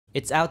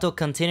It's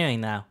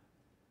auto-continuing now.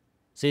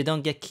 So you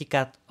don't get kicked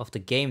out of the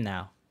game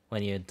now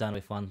when you're done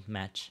with one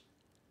match.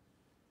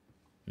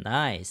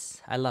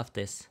 Nice. I love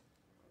this.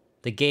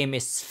 The game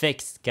is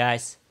fixed,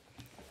 guys.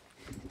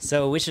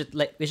 So we should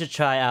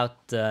try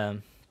out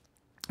the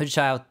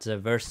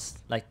verse,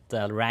 like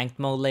the ranked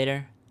mode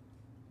later.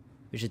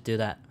 We should do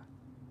that.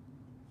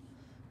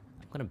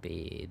 I'm gonna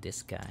be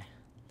this guy.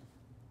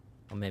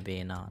 Or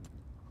maybe not.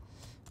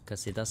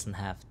 Because he doesn't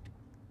have...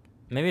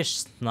 Maybe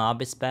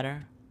Snob is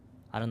better?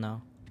 I don't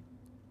know.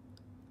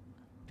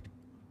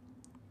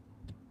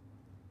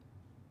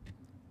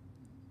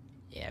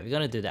 Yeah, we're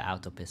gonna do the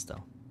auto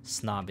pistol.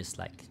 Snob is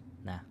like,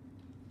 nah.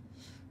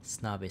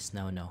 Snob is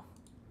no.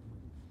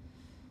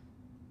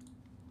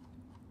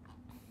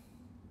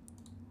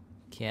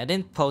 Okay, I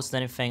didn't post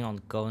anything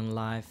on going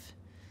live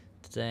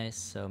today,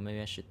 so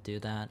maybe I should do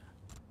that.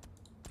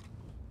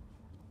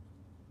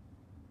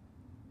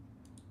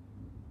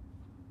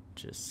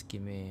 Just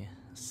give me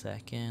a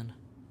second.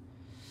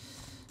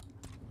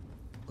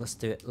 Let's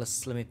do it.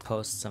 Let me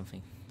post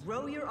something.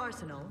 Row your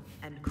arsenal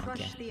and crush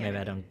the maybe enemy.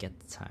 I don't get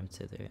the time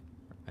to do it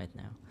right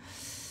now.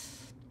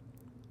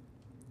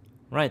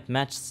 Right,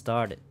 match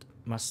started.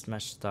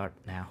 Match start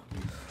now.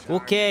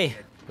 Okay,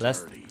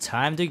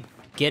 time to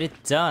get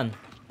it done.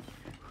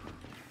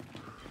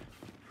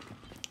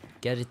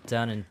 Get it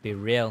done and be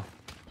real.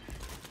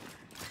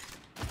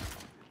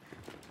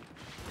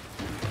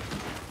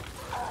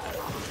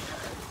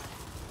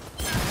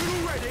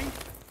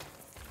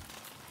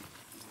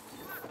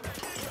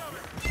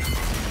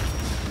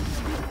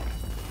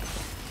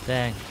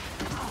 Dang.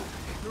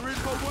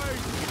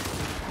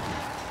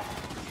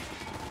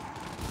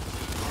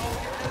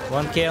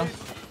 One kill.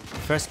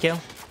 First kill.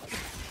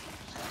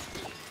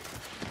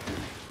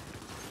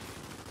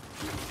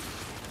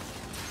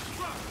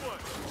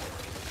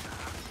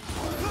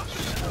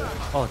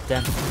 Oh,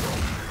 damn.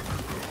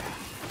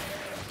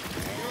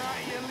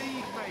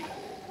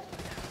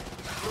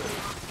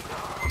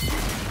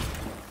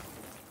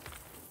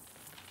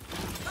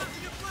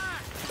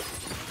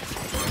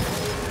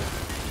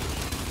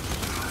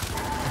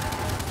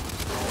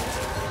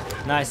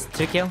 Nice,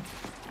 2 kill.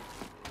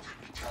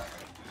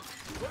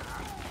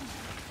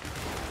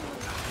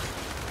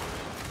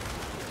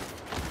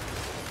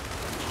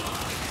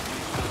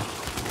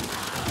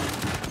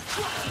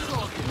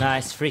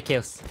 Nice, 3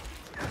 kills.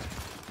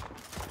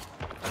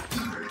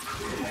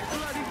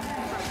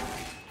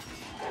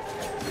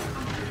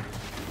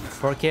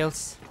 Four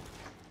kills.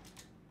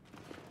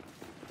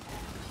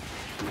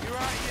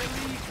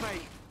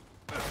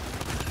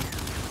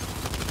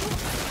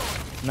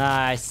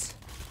 Nice.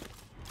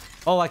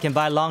 Oh, I can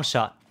buy long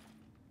shot.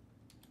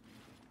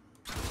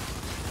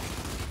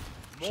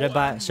 Should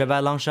I buy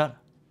long shot?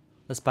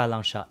 Let's buy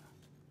long shot.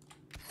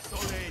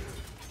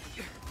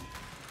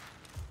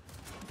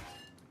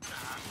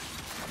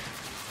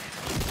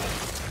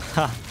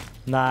 Ha,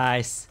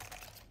 nice.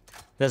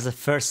 There's the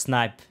first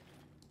snipe.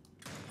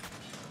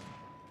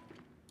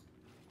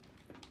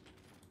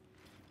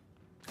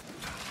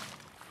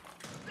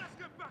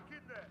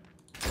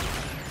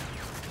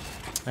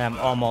 I'm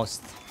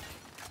almost.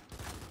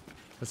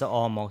 That's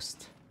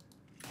almost.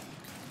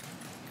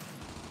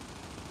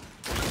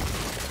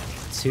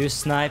 2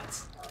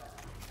 sniped.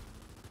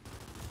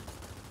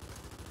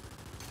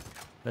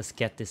 Let's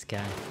get this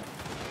guy.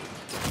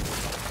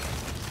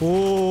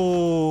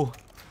 Ooh.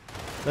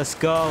 Let's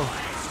go.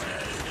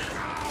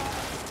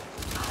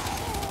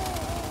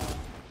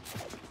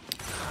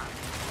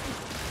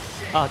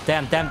 Oh,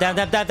 damn.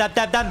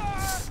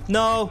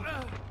 No.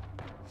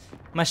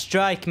 My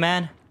strike,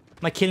 man.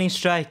 My killing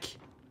strike.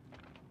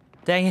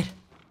 Dang it.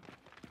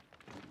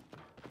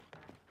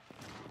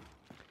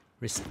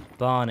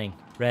 Respawning.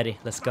 Ready.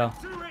 Let's go.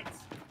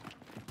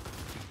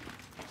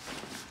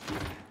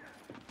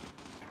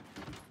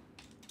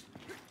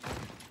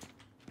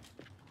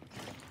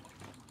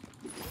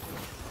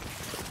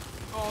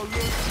 Oh, look.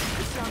 It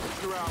sounds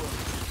like you're out.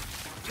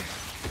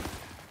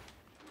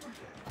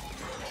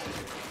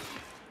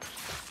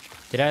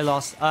 Did I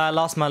lost? I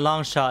lost my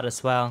long shot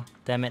as well.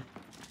 Damn it.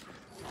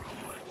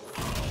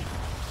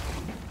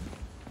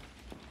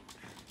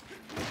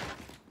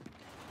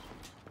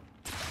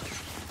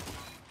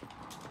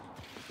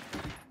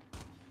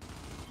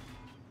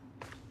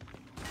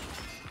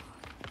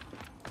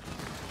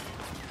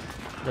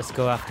 Let's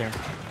go after him.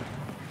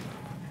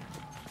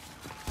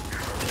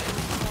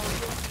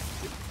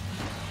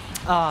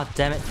 Oh,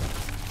 damn it.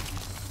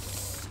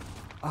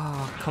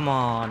 Oh, come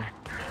on.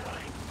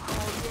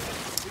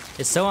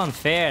 It's so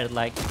unfair,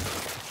 like...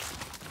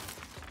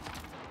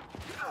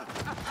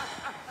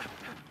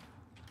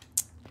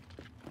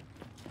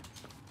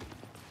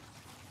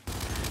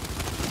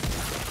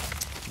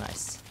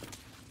 Nice.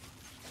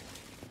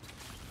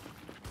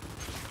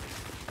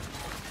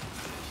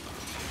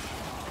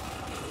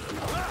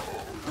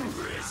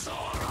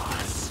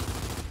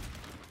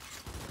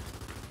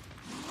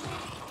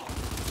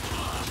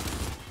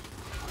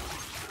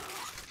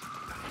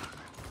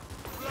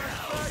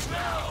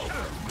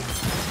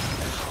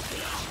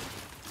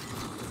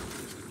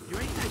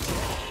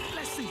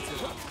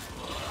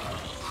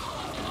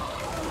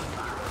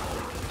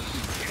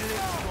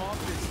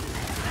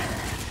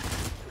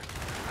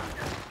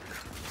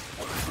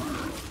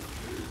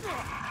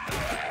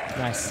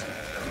 Nice.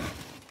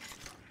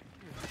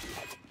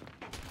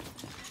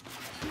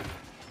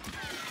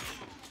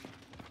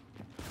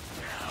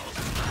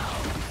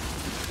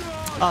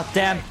 Oh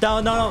damn!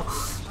 No, no, no!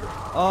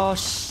 Oh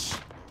sh!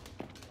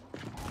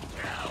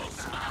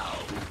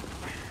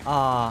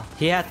 Ah,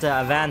 he had the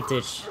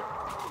advantage,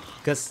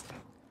 cause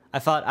I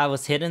thought I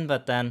was hidden,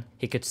 but then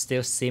he could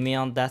still see me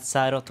on that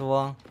side of the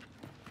wall.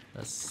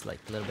 That's like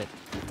a little bit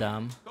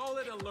dumb. Call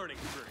it a learning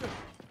curve.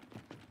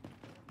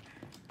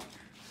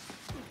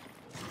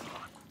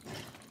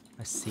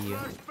 I see you.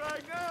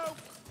 Flashbang now.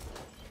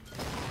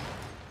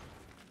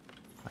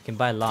 I can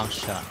buy long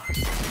shot,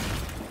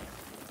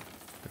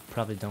 but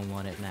probably don't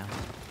want it now.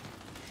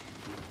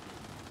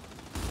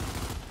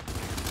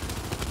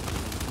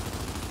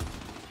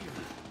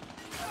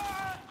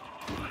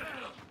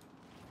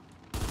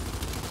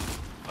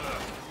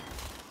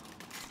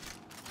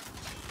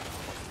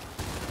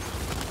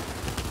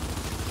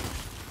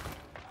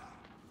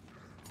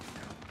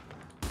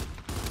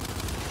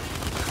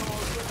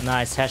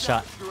 Nice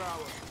headshot.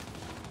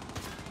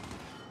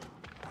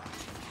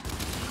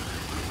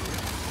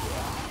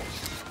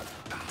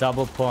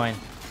 Double point.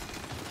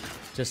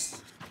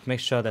 Just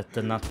make sure that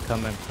they're not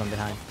coming from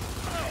behind.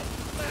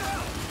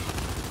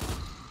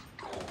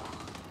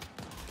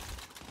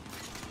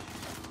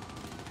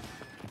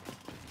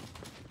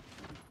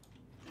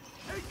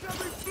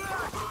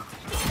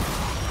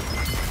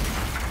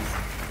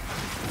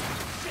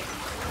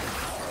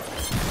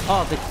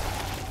 Oh,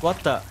 what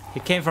the? He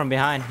came from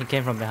behind. He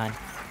came from behind.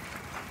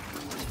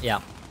 Yeah.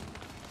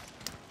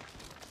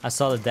 I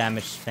saw the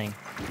damage thing.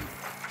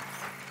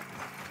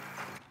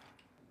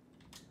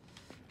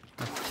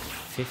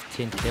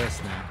 15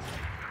 kills now.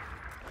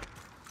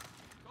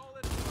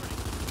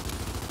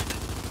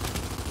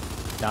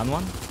 Down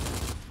one?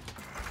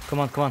 Come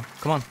on, come on,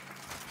 come on.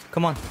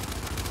 Come on.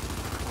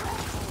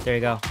 There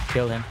you go.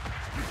 Kill him.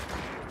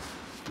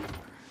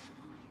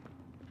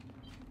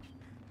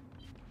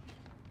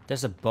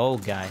 There's a bow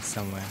guy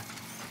somewhere.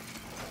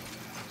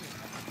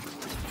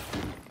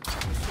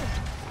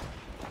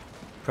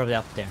 Probably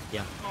up there,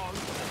 yeah.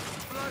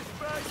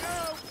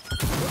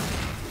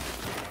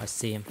 I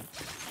see him.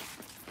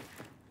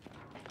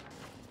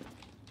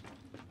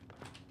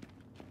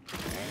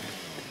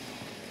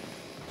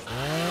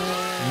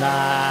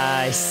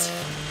 Nice!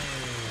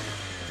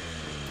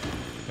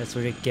 That's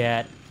what you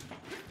get.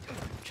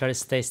 Try to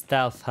stay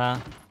stealth, huh?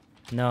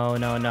 No,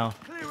 no, no.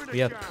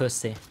 You're a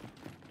pussy.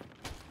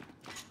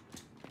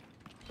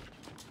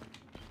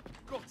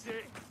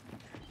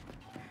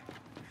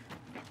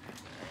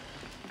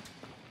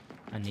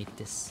 I need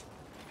this.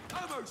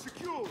 Ammo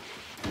secure.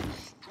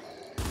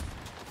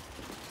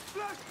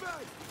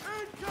 Flashbang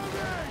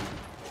incoming.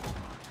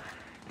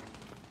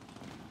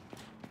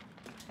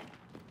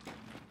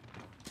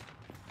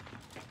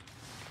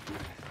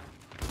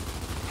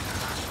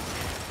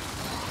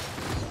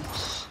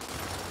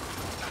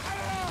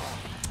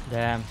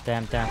 Damn,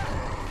 damn, damn.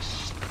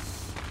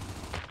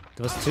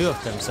 There was two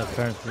of them, so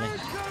apparently.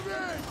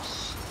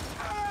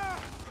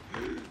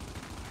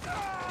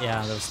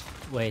 Yeah, there was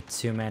way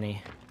too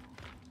many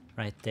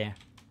right there.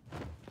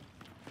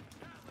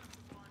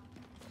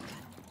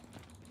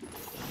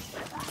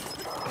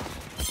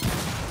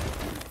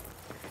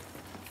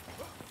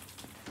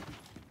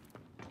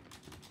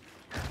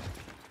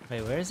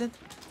 Wait, where is it?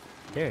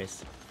 There it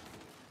is.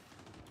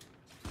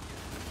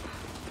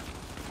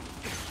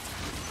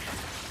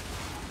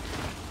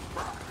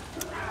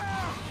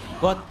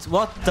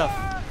 What the?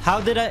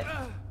 How did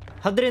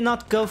it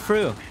not go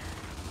through?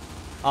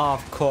 Oh,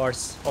 of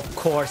course.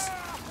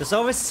 There's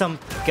always some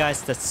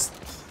guys that's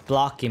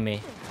blocking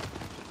me.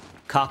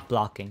 Cock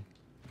blocking.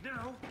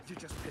 Now you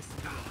just pissed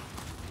me off.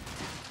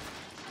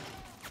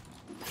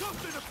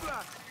 Tough in the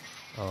flash.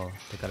 Oh,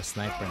 they got a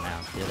sniper now,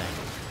 do they?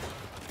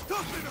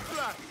 Tough in the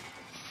flash.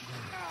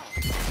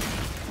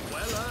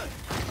 Well earned.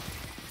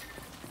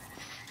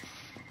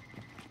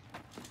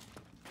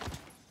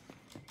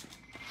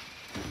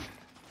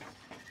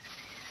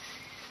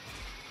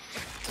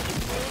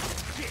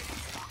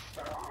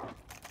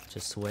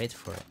 Just wait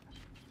for it.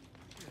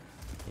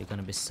 You're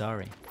gonna be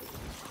sorry.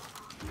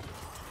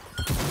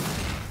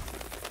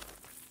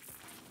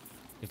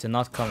 If they're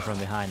not come from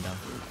behind them.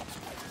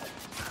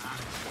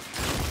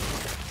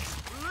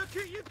 Look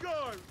at you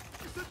go!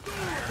 It's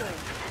adorable!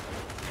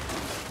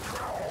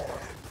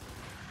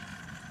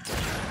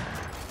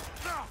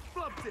 Ah,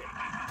 flubbed it!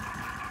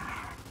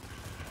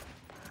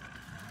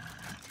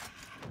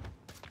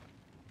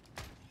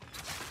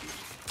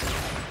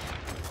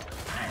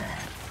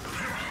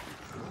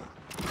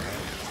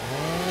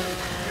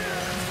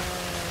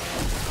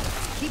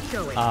 Keep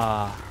going.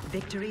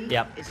 Victory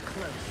Yep. is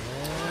close.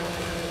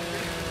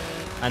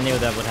 I knew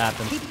that would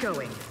happen. Keep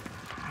going.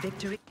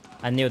 Victory.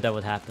 I knew that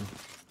would happen.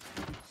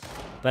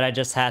 But I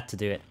just had to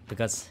do it,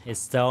 because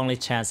it's the only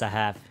chance I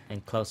have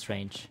in close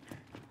range.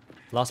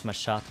 Lost my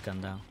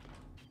shotgun though.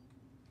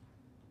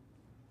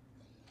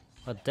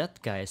 But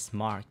that guy is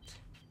marked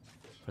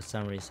for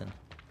some reason.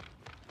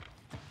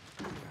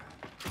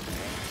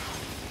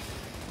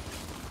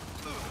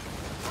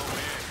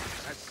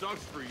 That's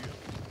sucks for you.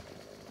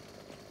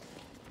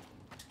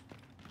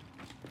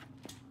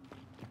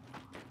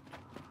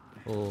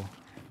 Oh,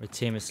 our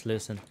team is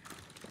losing.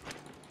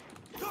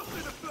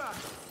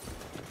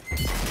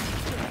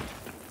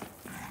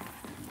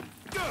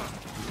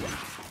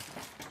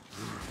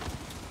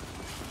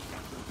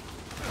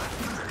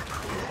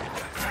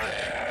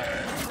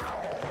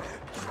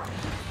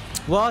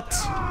 What?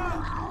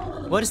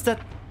 What is that?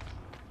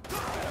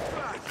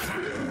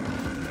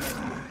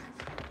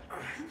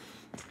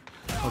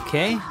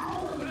 Okay,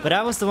 but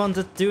I was the one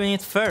that doing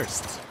it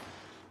first.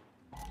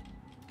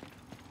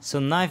 So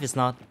knife is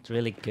not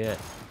really good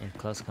in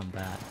close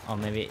combat. Or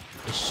maybe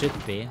it should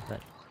be,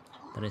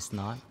 but it's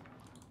not.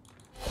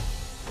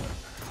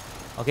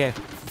 Okay,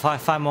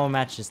 five more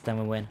matches, then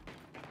we win.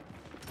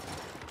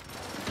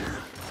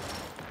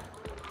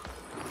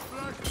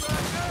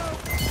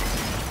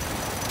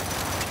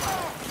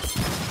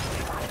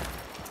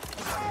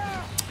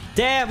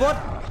 Damn, what?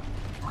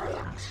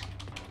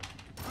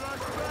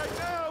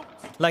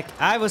 Like,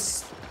 I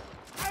was...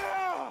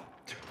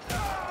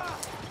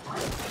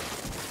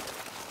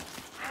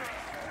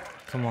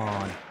 Come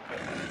on.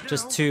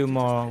 Just 2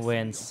 more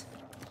wins.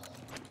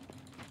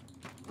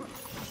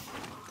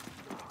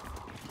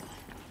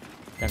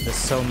 Then there's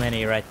so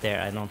many right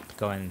there, I don't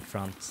go in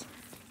front.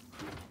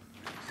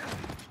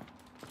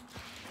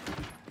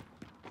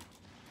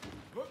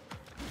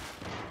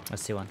 I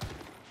see one.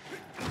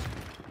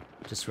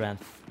 Just ran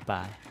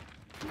by.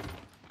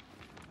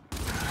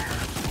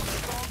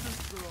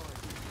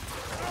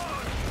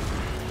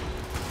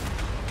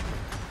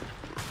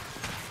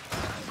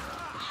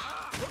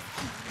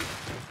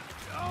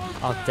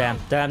 Oh damn,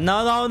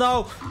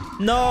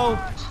 no!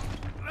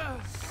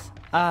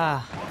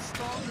 Ah.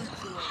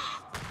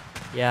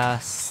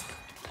 Yes.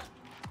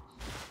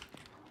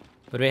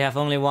 But we have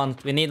only one,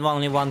 we need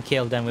only one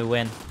kill, then we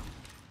win.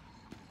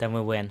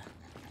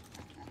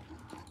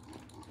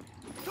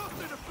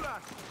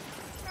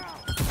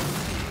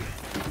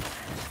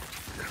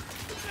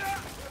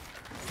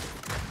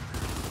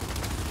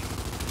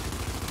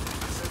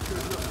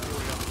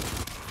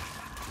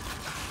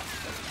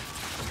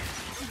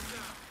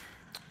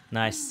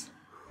 Nice.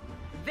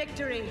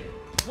 Victory!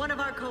 One of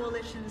our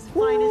coalition's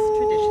finest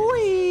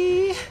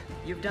traditions.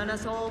 You've done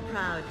us all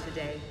proud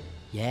today.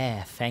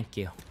 Yeah, thank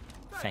you.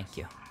 Thank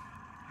you.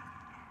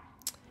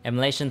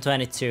 Emulation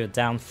 22,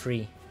 down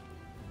 3.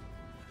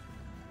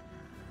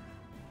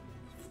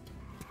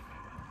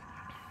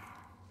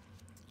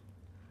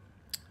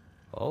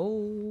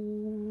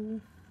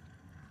 Oh.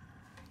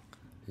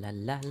 La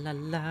la la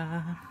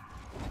la.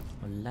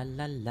 Oh, la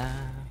la la.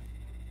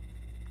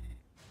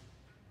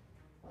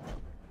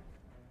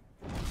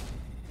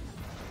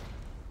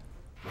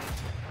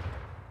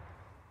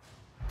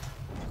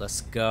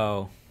 Let's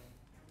go.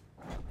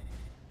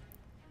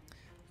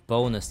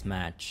 Bonus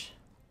match.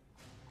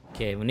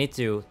 Okay, we need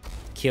to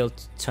kill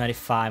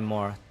 25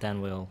 more,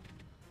 then we'll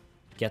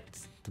get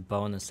the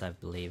bonus, I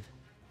believe.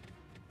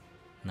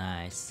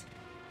 Nice.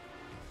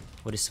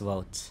 What is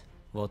vote?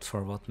 Vote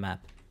for what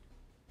map?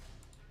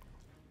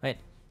 Wait,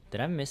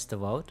 did I miss the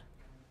vote?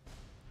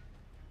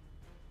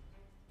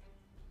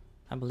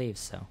 I believe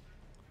so.